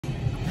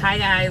Hi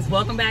guys,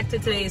 welcome back to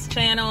today's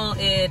channel.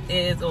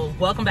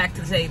 Welcome back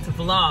to today's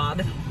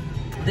vlog.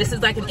 This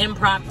is like an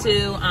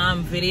impromptu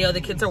video. The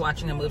kids are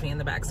watching a movie in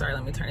the back. Sorry,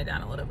 let me turn it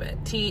down a little bit.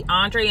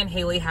 Andre and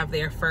Haley have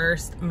their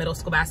first middle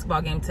school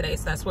basketball game today,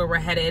 so that's where we're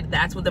headed.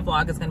 That's what the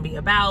vlog is going to be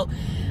about.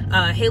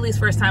 Haley's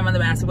first time on the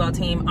basketball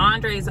team.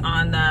 Andre's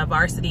on the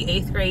varsity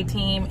 8th grade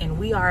team, and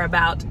we are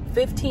about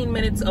 15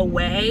 minutes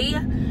away,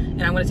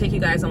 and I'm going to take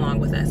you guys along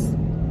with us.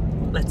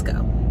 Let's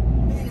go.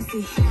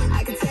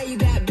 I can tell you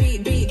that beat.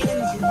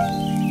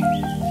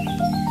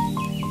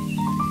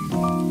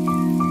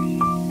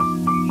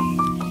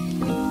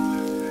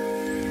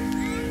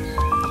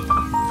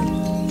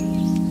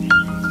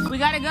 We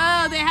gotta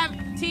go.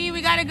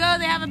 We gotta go.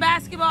 They have a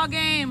basketball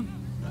game.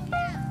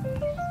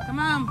 Come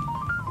on.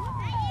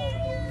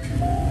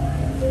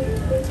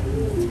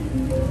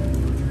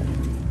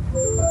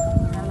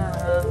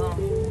 Hello.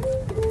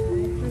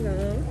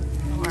 Hello.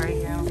 How are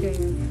you? Good.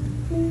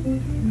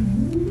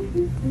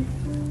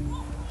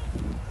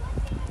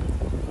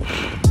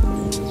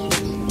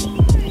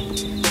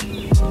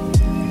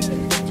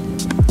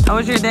 How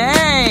was your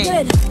day?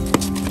 Good.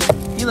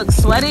 You look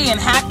sweaty and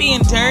happy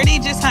and dirty,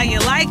 just how you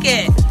like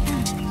it.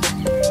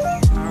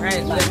 All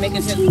right, let's make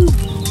it.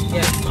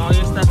 Yes, all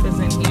your stuff is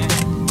in here.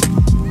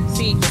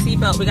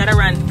 Seatbelt. We gotta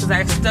run because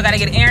I still gotta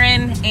get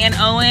Aaron and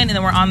Owen, and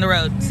then we're on the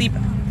road.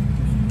 Seatbelt.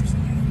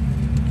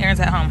 Aaron's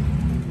at home.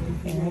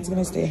 Aaron's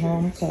gonna stay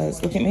home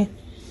because look at me.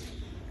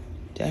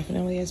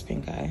 Definitely has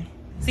pink eye.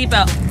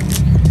 Seatbelt.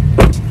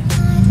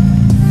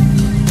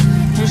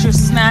 Here's your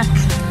snack.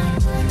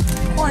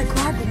 Oh, I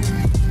grabbed it.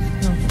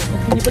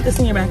 Can you put this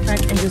in your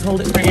backpack and just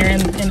hold it for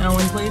Aaron and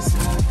Owen, please?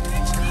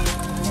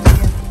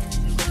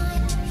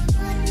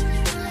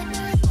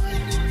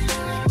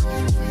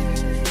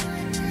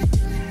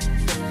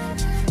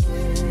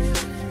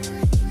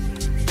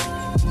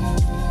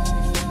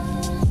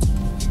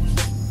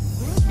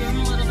 Give him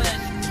a little bit.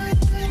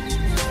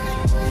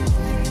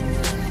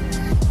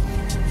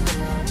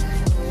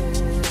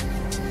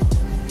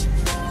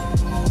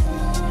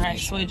 Alright,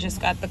 so we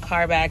just got the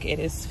car back. It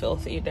is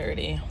filthy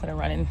dirty. I'm gonna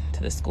run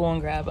into the school and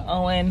grab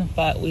Owen,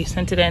 but we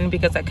sent it in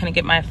because I couldn't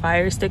get my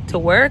Fire Stick to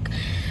work.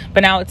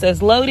 But now it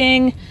says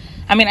loading.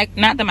 I mean,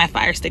 not that my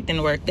Fire Stick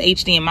didn't work. The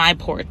HDMI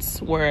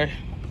ports were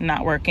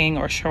not working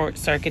or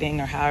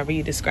short-circuiting or however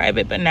you describe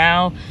it. But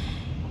now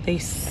they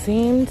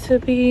seem to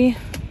be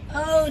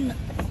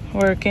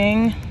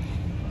working.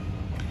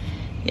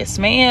 Yes,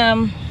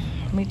 ma'am.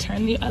 Let me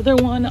turn the other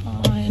one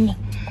on.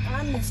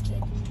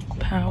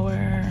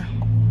 Power.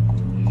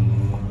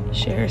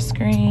 Share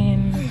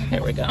screen.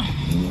 There we go.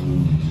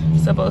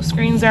 So both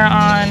screens are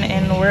on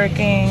and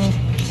working.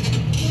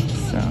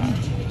 So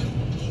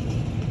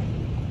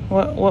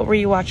what were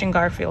you watching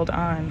Garfield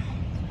on?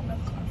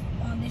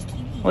 On this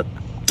TV. What?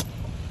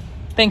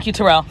 Thank you,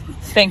 Terrell.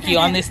 Thank you,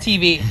 on this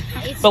TV.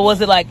 But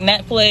was it like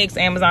Netflix,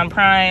 Amazon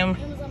Prime?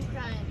 Amazon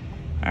Prime.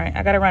 All right,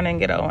 I gotta run in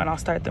and get Owen. I'll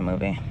start the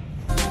movie.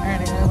 All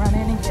right, I gotta run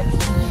in and get Owen.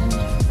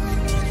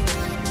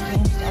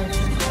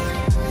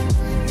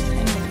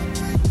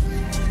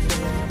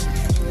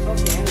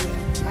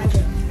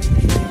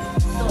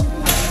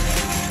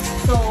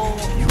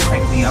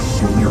 Up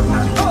to your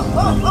let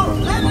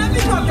me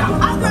talk now.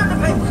 I'll grab the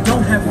paper.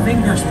 Don't have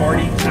fingers,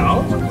 Marty.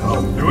 No?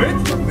 Do it?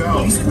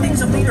 No. These are things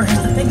a leader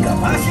has to think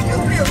of. I should go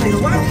be a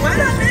leader. Why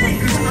not me?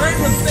 Because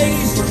I'm a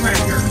phase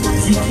director.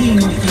 The king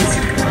is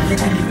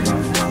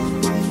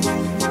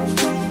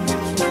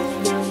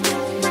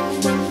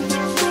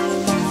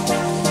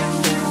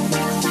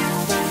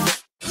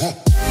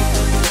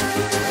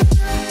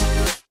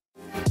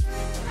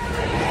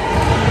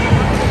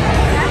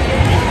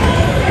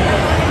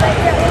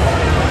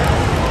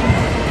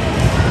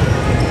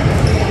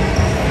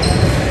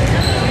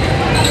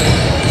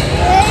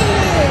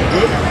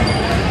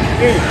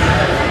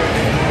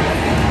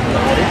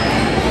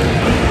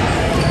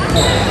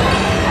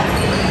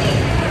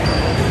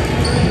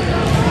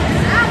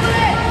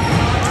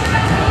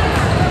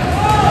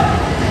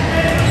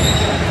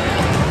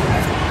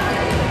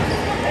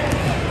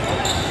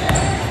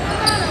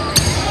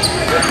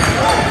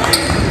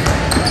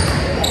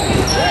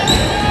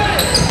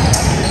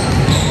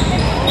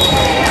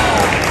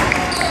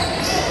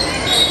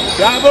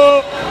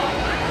Bravo!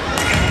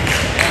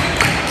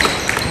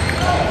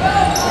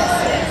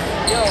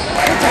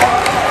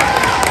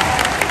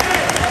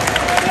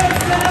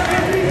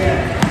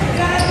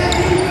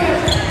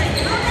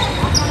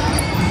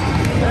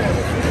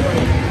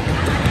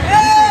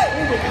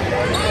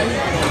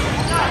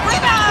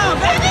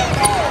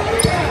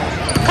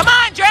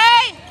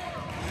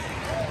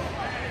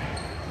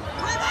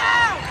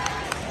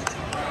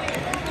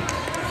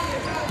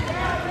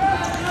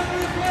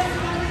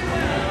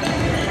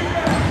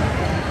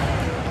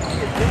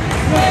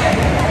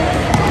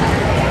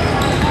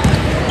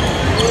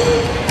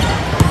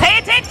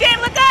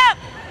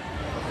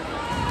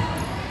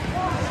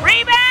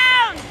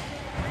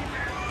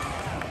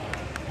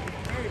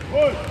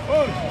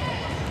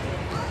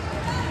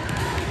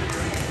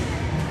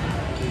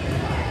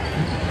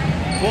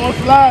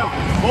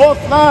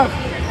 Both left,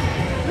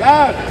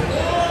 left.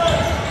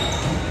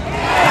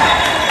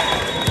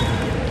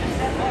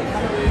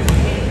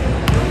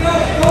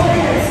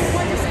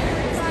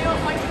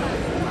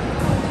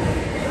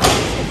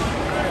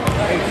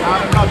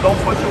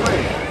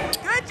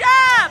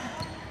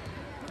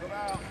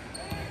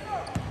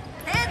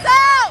 Hands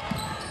out!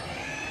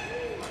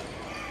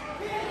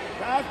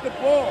 Pass the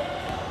ball.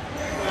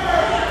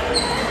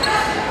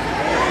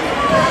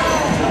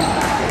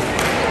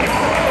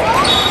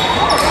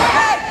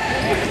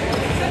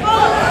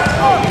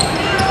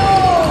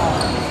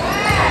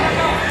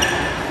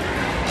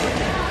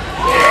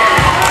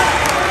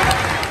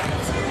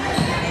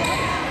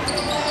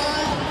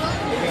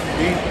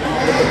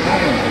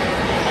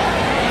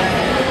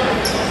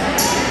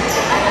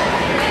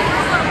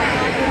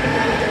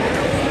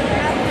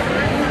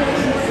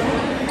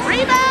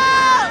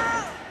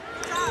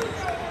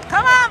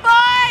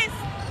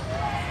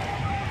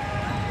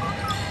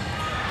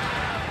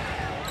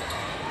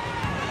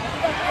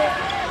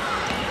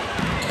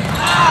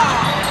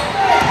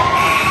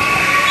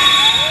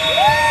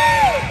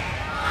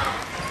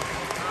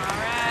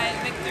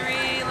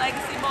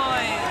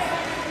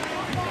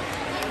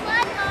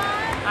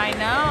 I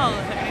know,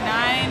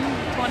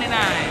 39-29.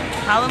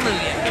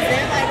 Hallelujah. Is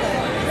there like a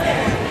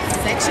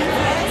section for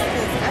us?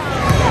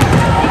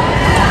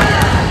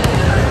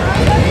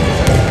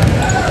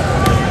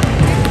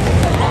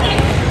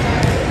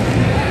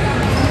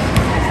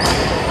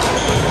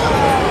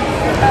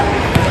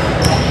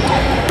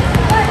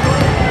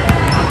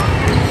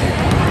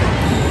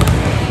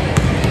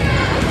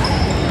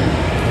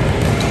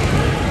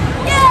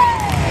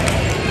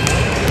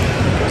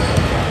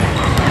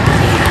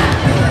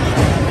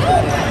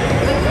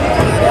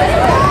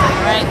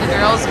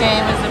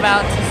 Game is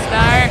about to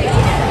start.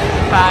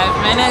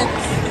 5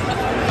 minutes.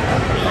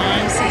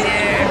 Let's see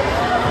there.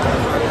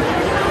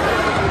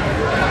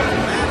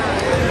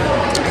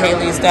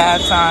 Haley's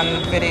dad's on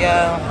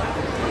video.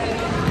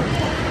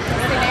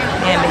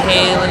 And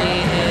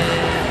Haley is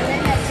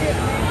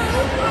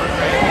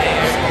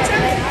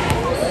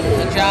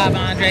there. Good job,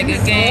 Andre.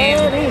 Good game.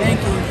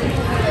 Thank you.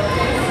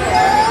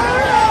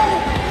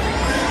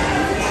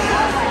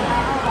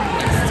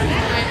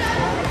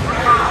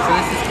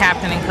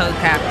 Captain and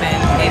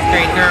co-captain, 8th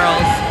grade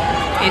girls.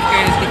 8th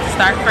graders get to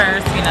start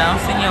first, you know,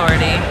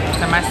 seniority.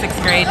 So my 6th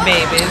grade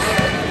babies.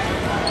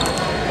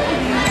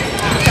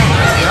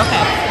 You're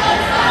okay.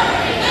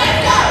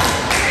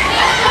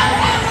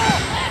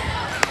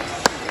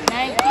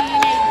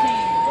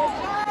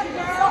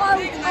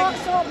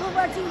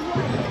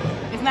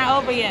 19-18. It's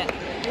not over yet.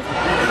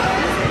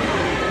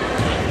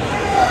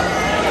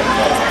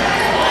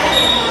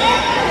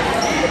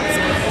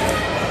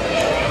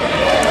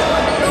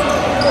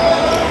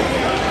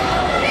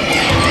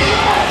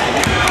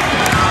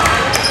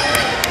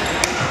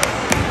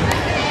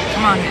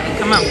 Come on, Haley,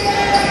 come on.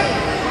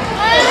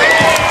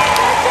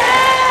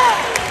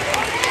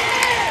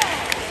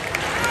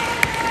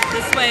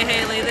 This way,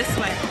 Haley, this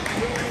way.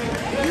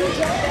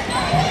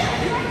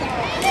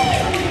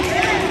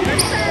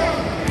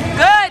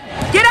 Good.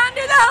 Get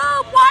under the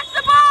hoop. Watch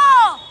the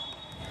ball.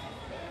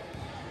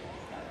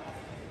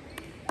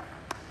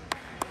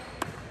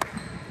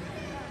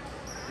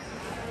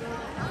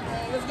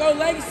 Let's go,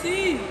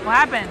 Legacy. What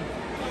happened?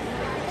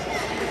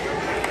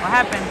 What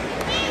happened?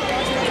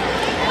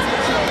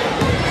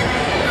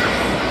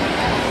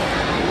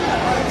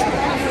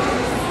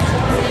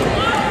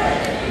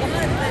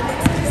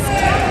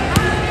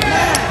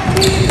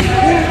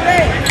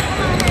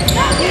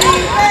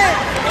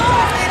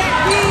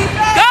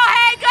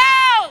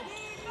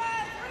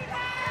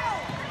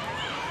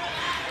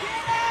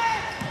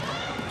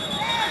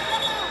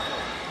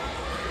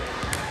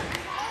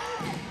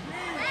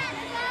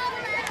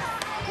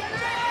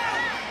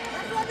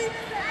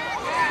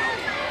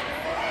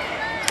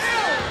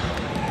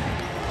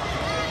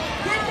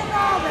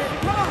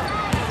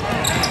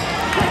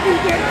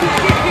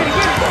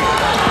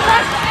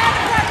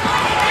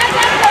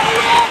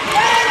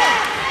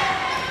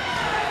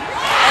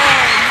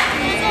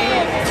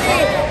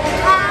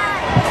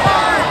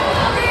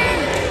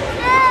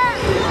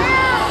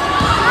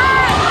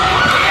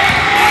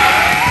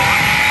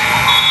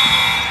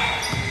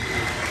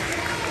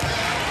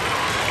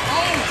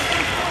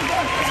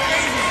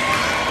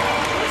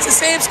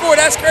 Same score,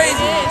 that's crazy. It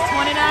is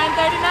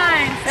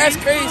 29-39. That's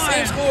crazy,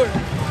 same score.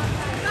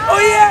 Oh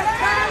yeah!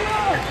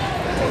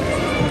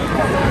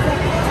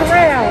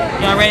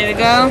 Y'all ready to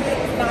go?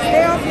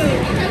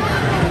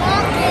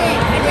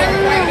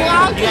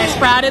 You guys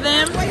proud of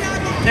them?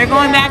 They're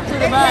going back to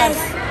the bus.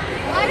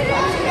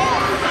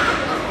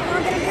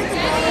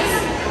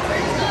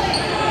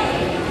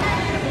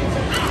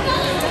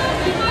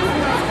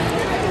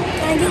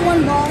 Can I get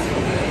one ball?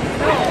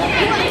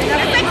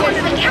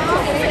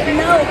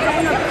 No,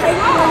 I'm gonna play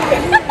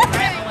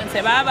Everyone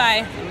say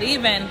bye-bye.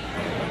 Leaving.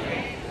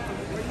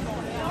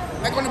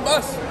 Back on the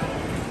bus.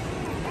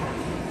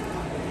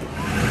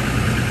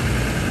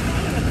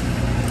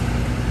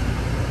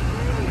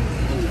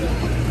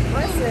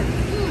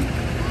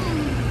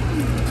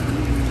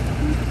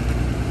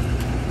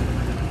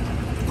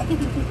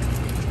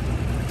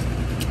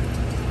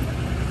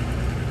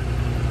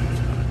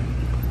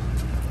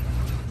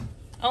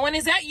 Owen,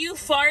 is that you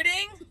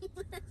farting?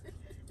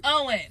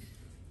 Owen.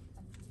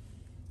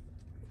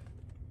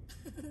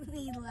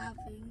 He's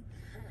laughing.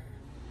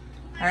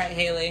 All right,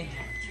 Haley.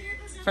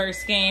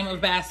 First game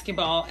of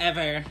basketball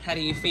ever. How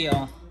do you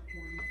feel?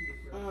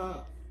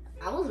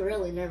 I was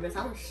really nervous.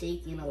 I was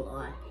shaking a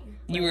lot.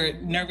 You were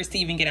nervous to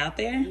even get out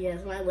there?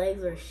 Yes, my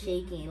legs were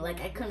shaking.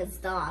 Like I couldn't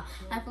stop.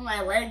 I put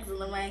my legs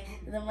and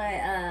then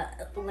my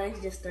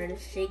legs just started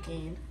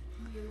shaking.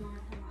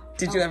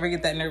 Did you ever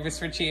get that nervous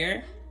for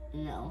cheer?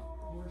 No.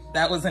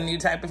 That was a new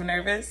type of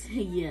nervous?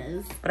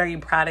 Yes. But are you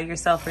proud of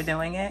yourself for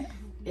doing it?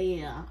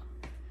 Yeah.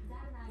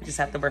 You just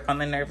have to work on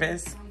the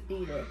nervous.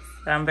 Yes.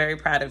 But I'm very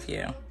proud of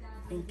you.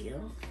 Thank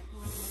you.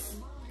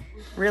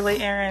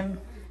 Really, Aaron?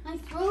 My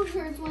throat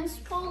hurts. My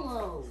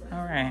swallow.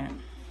 All right.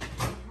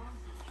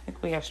 I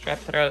think we have strep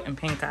throat and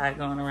pink eye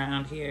going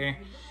around here.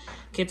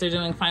 Kids are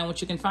doing find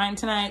what you can find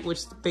tonight,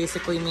 which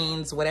basically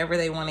means whatever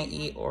they want to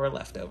eat or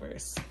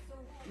leftovers.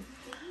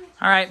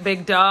 All right,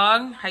 big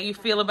dog. How you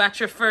feel about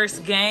your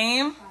first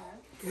game?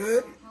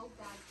 Good.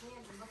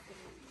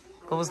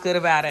 What was good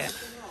about it?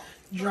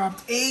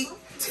 Dropped 8,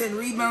 10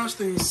 rebounds,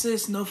 3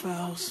 assists, no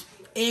fouls.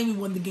 And we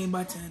won the game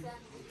by 10.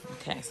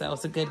 Okay, so that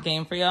was a good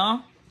game for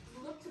y'all.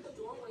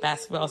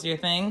 Basketball's your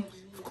thing?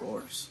 Of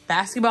course.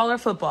 Basketball or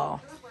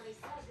football?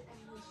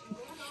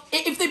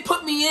 If they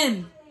put me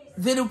in,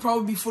 then it'll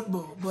probably be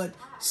football. But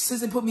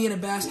since they put me in a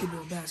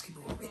basketball.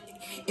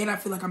 And I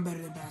feel like I'm better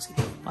than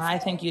basketball. Well, I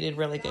think you did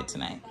really good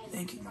tonight.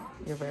 Thank you.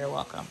 You're very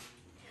welcome.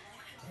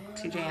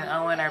 TJ and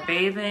Owen are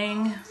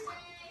bathing.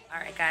 All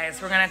right, guys,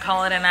 we're gonna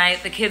call it a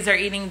night. The kids are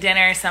eating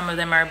dinner. Some of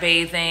them are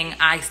bathing.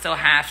 I still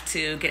have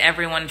to get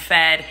everyone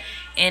fed,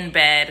 in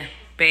bed,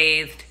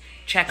 bathed,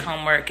 check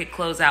homework, get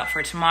clothes out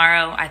for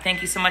tomorrow. I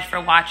thank you so much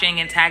for watching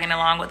and tagging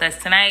along with us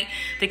tonight.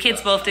 The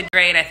kids both did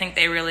great. I think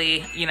they really,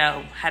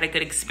 had a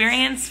good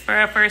experience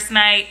for a first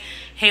night.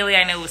 Haley,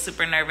 I know, was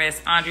super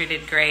nervous. Andre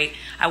did great.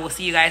 I will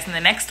see you guys in the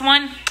next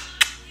one.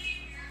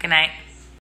 Good night.